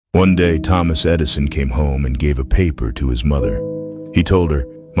One day, Thomas Edison came home and gave a paper to his mother. He told her,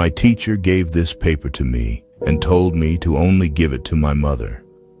 "My teacher gave this paper to me and told me to only give it to my mother."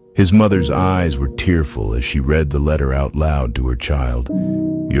 His mother's eyes were tearful as she read the letter out loud to her child.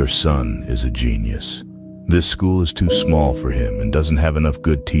 "Your son is a genius. This school is too small for him and doesn't have enough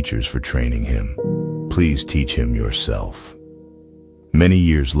good teachers for training him. Please teach him yourself." Many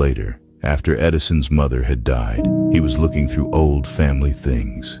years later, after Edison's mother had died, he was looking through old family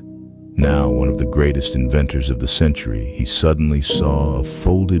things. Now one of the greatest inventors of the century, he suddenly saw a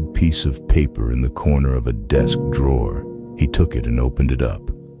folded piece of paper in the corner of a desk drawer. He took it and opened it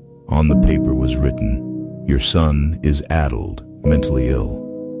up. On the paper was written, "Your son is addled, mentally ill.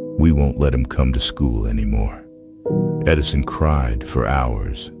 We won't let him come to school anymore." Edison cried for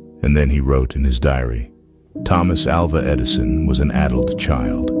hours, and then he wrote in his diary, "Thomas Alva Edison was an addled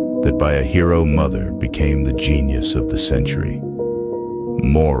child that by a hero mother became the genius of the century."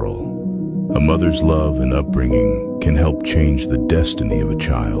 Moral: a mother's love and upbringing can help change the destiny of a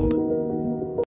child.